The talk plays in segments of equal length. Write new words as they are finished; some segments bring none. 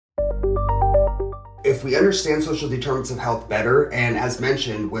If we understand social determinants of health better, and as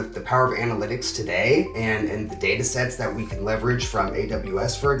mentioned, with the power of analytics today and the data sets that we can leverage from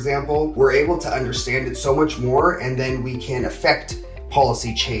AWS, for example, we're able to understand it so much more, and then we can affect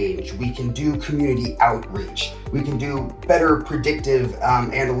policy change. We can do community outreach. We can do better predictive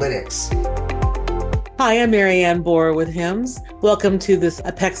analytics. Hi, I'm Marianne Bohr with HIMSS. Welcome to this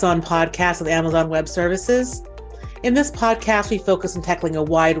Apexon podcast with Amazon Web Services. In this podcast, we focus on tackling a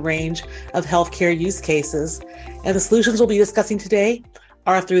wide range of healthcare use cases, and the solutions we'll be discussing today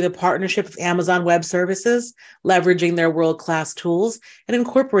are through the partnership with Amazon Web Services, leveraging their world-class tools and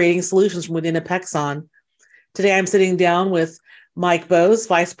incorporating solutions from within Apexon. Today, I'm sitting down with Mike Bose,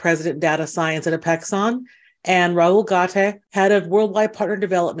 Vice President Data Science at Apexon, and Rahul Ghate, Head of Worldwide Partner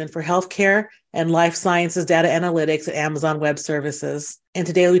Development for Healthcare and Life Sciences Data Analytics at Amazon Web Services. And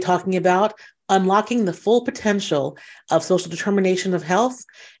today we'll be talking about unlocking the full potential of social determination of health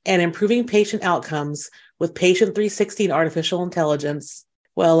and improving patient outcomes with Patient 360 and artificial intelligence.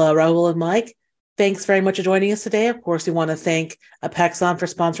 Well, Rahul and Mike, thanks very much for joining us today. Of course, we want to thank Apexon for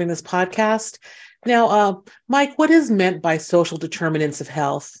sponsoring this podcast. Now, Mike, what is meant by social determinants of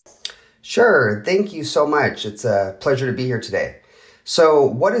health? Sure. Thank you so much. It's a pleasure to be here today. So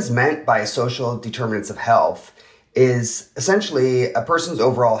what is meant by social determinants of health is essentially a person's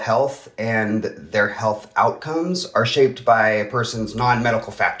overall health and their health outcomes are shaped by a person's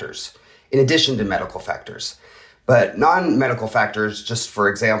non-medical factors, in addition to medical factors. But non-medical factors, just for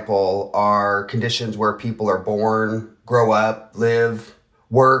example, are conditions where people are born, grow up, live,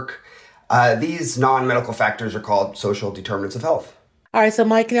 work. These non-medical factors are called social determinants of health. All right, so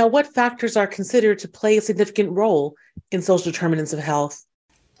Mike, now what factors are considered to play a significant role in social determinants of health?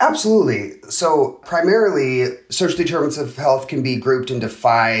 Absolutely. So primarily, social determinants of health can be grouped into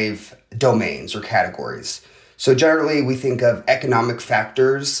 5 domains or categories. So generally, we think of economic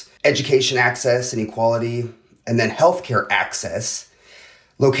factors, education access and equality, and then healthcare access,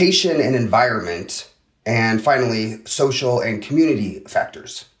 location and environment, and finally, social and community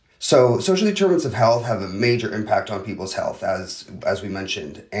factors. So social determinants of health have a major impact on people's health, as we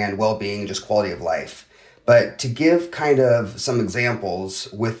mentioned, and well-being, just quality of life. But to give kind of some examples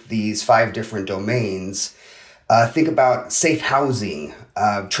with these 5 different domains, think about safe housing,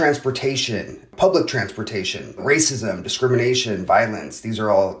 transportation, public transportation, racism, discrimination, violence. These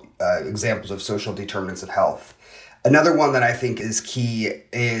are all examples of social determinants of health. Another one that I think is key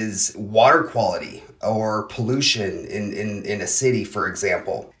is water quality or pollution in a city, for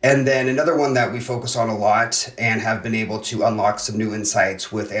example. And then another one that we focus on a lot and have been able to unlock some new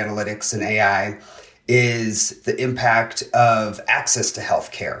insights with analytics and AI is the impact of access to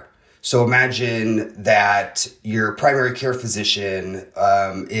healthcare. So imagine that your primary care physician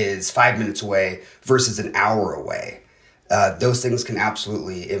is 5 minutes away versus an hour away. Those things can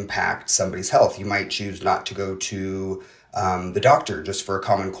absolutely impact somebody's health. You might choose not to go to the doctor just for a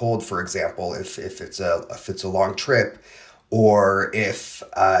common cold, for example, if it's a long trip, or if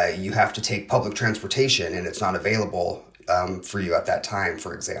you have to take public transportation and it's not available for you at that time,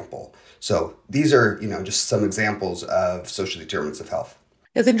 for example. So these are, just some examples of social determinants of health.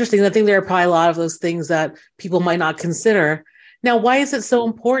 It's interesting. I think there are probably a lot of those things that people might not consider. Now, why is it so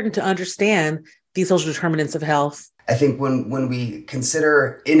important to understand these social determinants of health? I think when we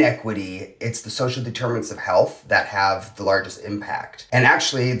consider inequity, it's the social determinants of health that have the largest impact. And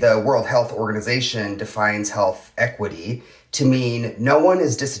actually, the World Health Organization defines health equity to mean no one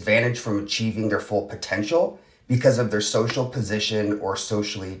is disadvantaged from achieving their full potential because of their social position or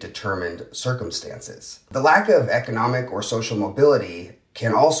socially determined circumstances. The lack of economic or social mobility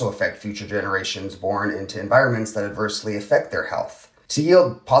can also affect future generations born into environments that adversely affect their health. To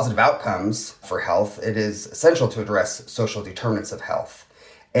yield positive outcomes for health, it is essential to address social determinants of health.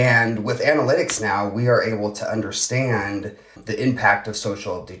 And with analytics now, we are able to understand the impact of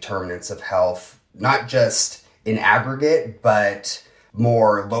social determinants of health, not just in aggregate, but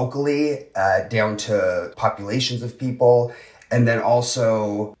more locally, down to populations of people, and then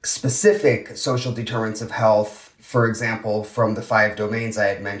also specific social determinants of health, for example, from the 5 domains I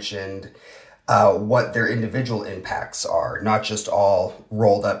had mentioned, what their individual impacts are, not just all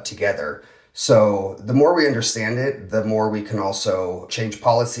rolled up together. So the more we understand it, the more we can also change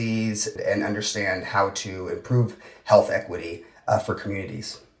policies and understand how to improve health equity for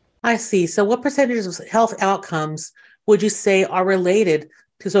communities. I see. So what percentages of health outcomes would you say are related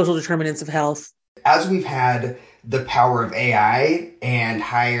to social determinants of health? As we've had the power of AI and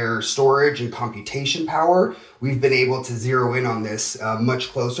higher storage and computation power, we've been able to zero in on this much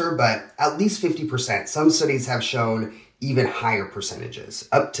closer, but at least 50%. Some studies have shown even higher percentages,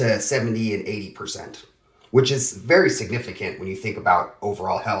 up to 70 and 80%, which is very significant when you think about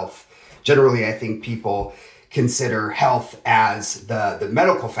overall health. Generally, I think people consider health as the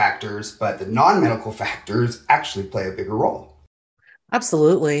medical factors, but the non-medical factors actually play a bigger role.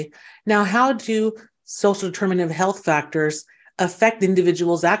 Absolutely. Now, how do social determinant of health factors affect the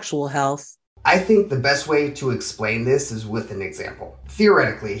individual's actual health? I think the best way to explain this is with an example.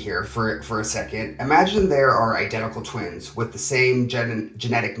 Theoretically here, for a second, imagine there are identical twins with the same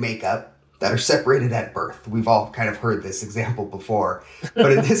genetic makeup that are separated at birth. We've all kind of heard this example before.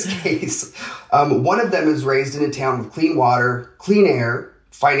 But in this case, one of them is raised in a town with clean water, clean air,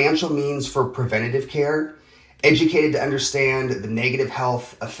 financial means for preventative care, educated to understand the negative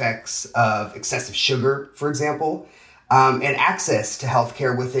health effects of excessive sugar, for example, and access to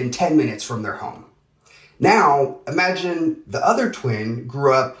healthcare within 10 minutes from their home. Now, imagine the other twin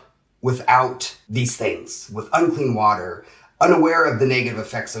grew up without these things, with unclean water, unaware of the negative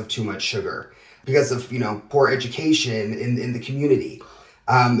effects of too much sugar because of, poor education in the community.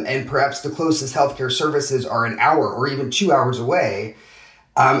 And perhaps the closest healthcare services are an hour or even 2 hours away.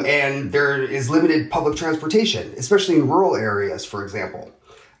 And there is limited public transportation, especially in rural areas, for example.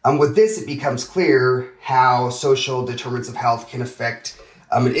 With this, it becomes clear how social determinants of health can affect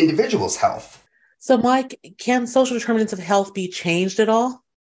an individual's health. So, Mike, can social determinants of health be changed at all?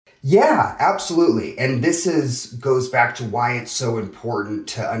 Yeah, absolutely. And this goes back to why it's so important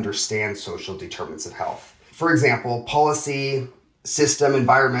to understand social determinants of health. For example, policy, system,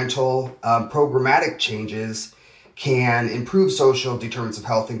 environmental, programmatic changes can improve social determinants of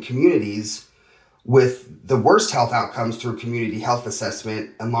health in communities with the worst health outcomes through community health assessment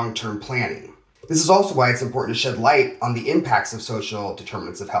and long-term planning. This is also why it's important to shed light on the impacts of social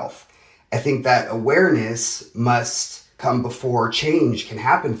determinants of health. I think that awareness must come before change can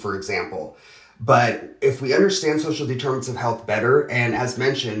happen, for example. But if we understand social determinants of health better, and as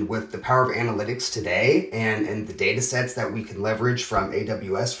mentioned, with the power of analytics today and the data sets that we can leverage from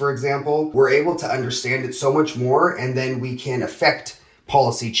AWS, for example, we're able to understand it so much more, and then we can affect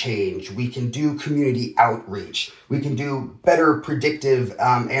policy change. We can do community outreach. We can do better predictive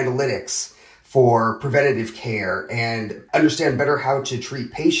analytics for preventative care and understand better how to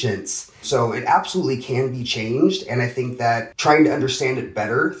treat patients. So it absolutely can be changed. And I think that trying to understand it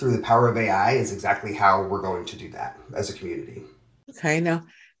better through the power of AI is exactly how we're going to do that as a community. Okay, now,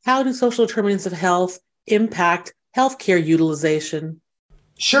 how do social determinants of health impact healthcare utilization?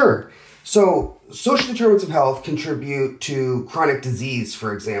 Sure. So social determinants of health contribute to chronic disease,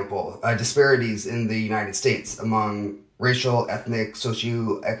 for example, disparities in the United States among racial, ethnic,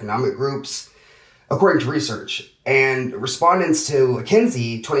 socioeconomic groups, according to research. And respondents to a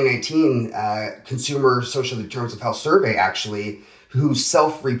Kinsey 2019 Consumer Social Determinants of Health survey, actually, who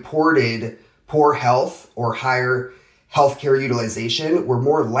self-reported poor health or higher healthcare utilization were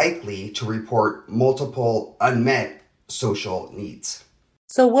more likely to report multiple unmet social needs.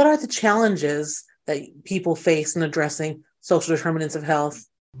 So what are the challenges that people face in addressing social determinants of health?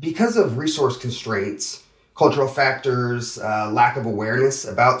 Because of resource constraints, cultural factors, lack of awareness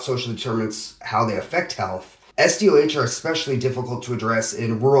about social determinants, how they affect health, SDOH are especially difficult to address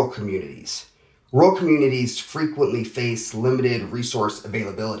in rural communities. Rural communities frequently face limited resource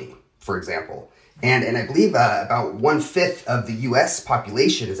availability, for example. And I believe about 1/5 of the U.S.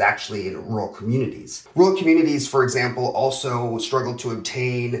 population is actually in rural communities. Rural communities, for example, also struggle to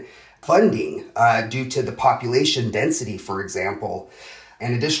obtain funding due to the population density, for example.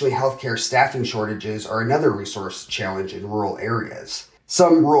 And additionally, healthcare staffing shortages are another resource challenge in rural areas.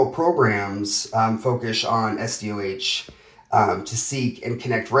 Some rural programs focus on SDOH to seek and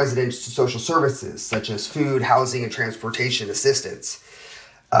connect residents to social services, such as food, housing, and transportation assistance.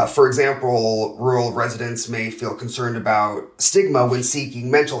 For example, rural residents may feel concerned about stigma when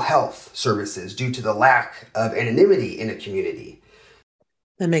seeking mental health services due to the lack of anonymity in a community.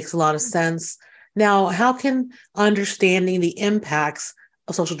 That makes a lot of sense. Now, how can understanding the impacts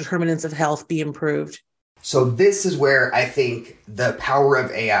of social determinants of health be improved? So this is where I think the power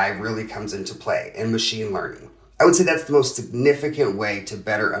of AI really comes into play, and machine learning. I would say that's the most significant way to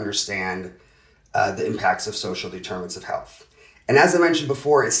better understand the impacts of social determinants of health. And as I mentioned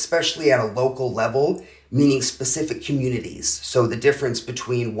before, especially at a local level, meaning specific communities. So the difference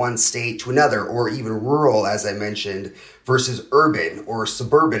between one state to another, or even rural, as I mentioned, versus urban or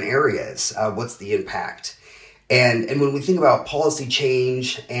suburban areas. What's the impact? And when we think about policy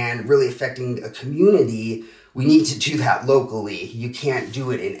change and really affecting a community, we need to do that locally. You can't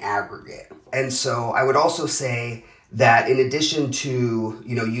do it in aggregate. And so I would also say that in addition to,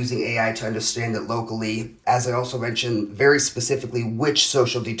 using AI to understand it locally, as I also mentioned, very specifically, which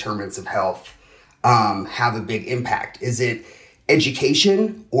social determinants of health have a big impact. Is it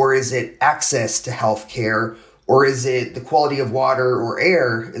education, or is it access to healthcare, Or is it the quality of water or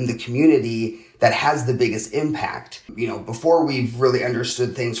air in the community that has the biggest impact? Before we've really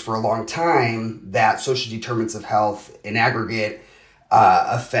understood things for a long time that social determinants of health in aggregate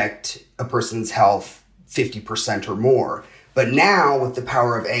affect a person's health 50% or more. But now with the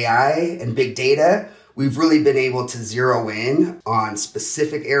power of AI and big data, we've really been able to zero in on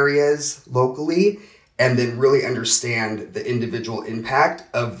specific areas locally and then really understand the individual impact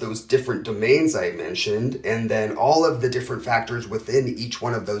of those different domains I mentioned, and then all of the different factors within each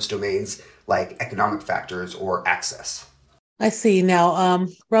one of those domains, like economic factors or access. I see. Now,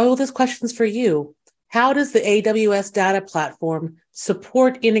 Raul, this question's for you. How does the AWS data platform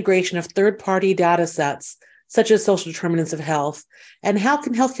support integration of third-party data sets, such as social determinants of health? And how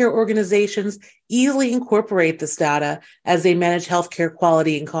can healthcare organizations easily incorporate this data as they manage healthcare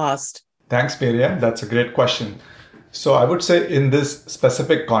quality and cost? Thanks, Miriam. That's a great question. So I would say in this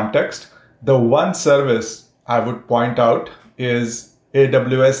specific context, the one service I would point out is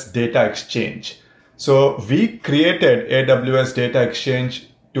AWS Data Exchange. So we created AWS Data Exchange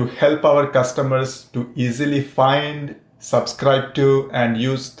to help our customers to easily find, subscribe to, and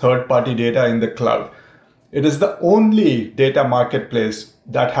use third-party data in the cloud. It is the only data marketplace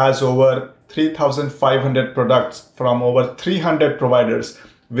that has over 3,500 products from over 300 providers,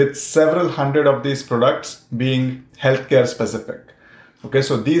 with several hundred of these products being healthcare specific. Okay,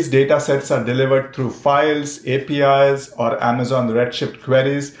 so these data sets are delivered through files, APIs, or Amazon Redshift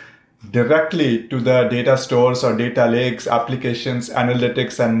queries directly to the data stores or data lakes, applications,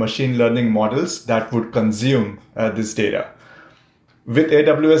 analytics, and machine learning models that would consume this data. With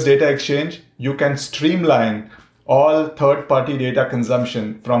AWS Data Exchange, you can streamline all third-party data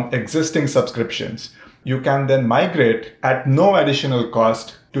consumption from existing subscriptions. You can then migrate at no additional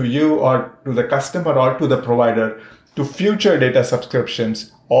cost to you or to the customer or to the provider to future data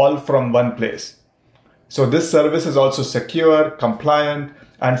subscriptions, all from one place. So this service is also secure, compliant,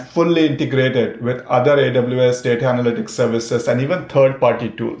 and fully integrated with other AWS data analytics services and even third-party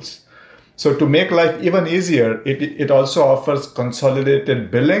tools. So to make life even easier, it also offers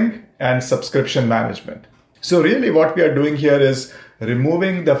consolidated billing and subscription management. So really what we are doing here is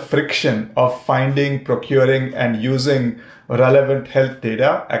removing the friction of finding, procuring, and using relevant health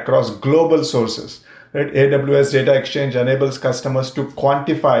data across global sources. Right? AWS Data Exchange enables customers to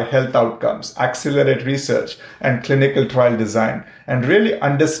quantify health outcomes, accelerate research and clinical trial design, and really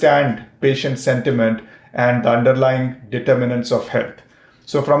understand patient sentiment and the underlying determinants of health.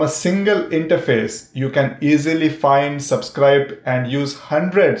 So from a single interface, you can easily find, subscribe, and use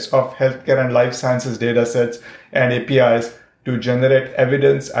hundreds of healthcare and life sciences data sets and APIs to generate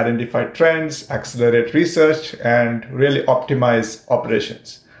evidence, identify trends, accelerate research, and really optimize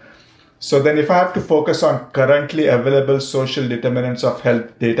operations. So then if I have to focus on currently available social determinants of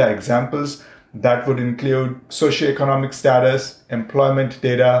health data examples, that would include socioeconomic status, employment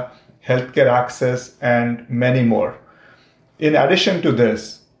data, healthcare access, and many more. In addition to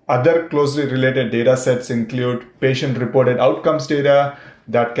this, other closely related data sets include patient-reported outcomes data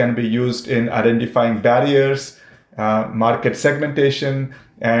that can be used in identifying barriers, market segmentation,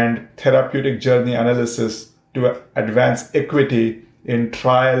 and therapeutic journey analysis to advance equity in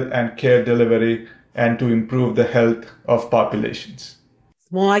trial and care delivery and to improve the health of populations.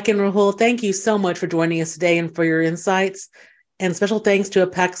 Mike and Rahul, thank you so much for joining us today and for your insights. And special thanks to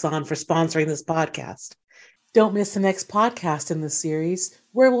Apexon for sponsoring this podcast. Don't miss the next podcast in this series,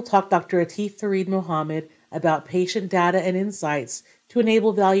 where we'll talk Dr. Atif Farid Mohammed about patient data and insights to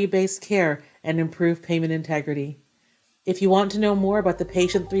enable value-based care and improve payment integrity. If you want to know more about the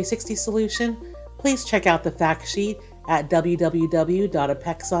Patient 360 solution, please check out the fact sheet at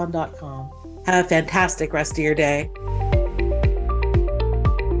www.apexon.com. Have a fantastic rest of your day.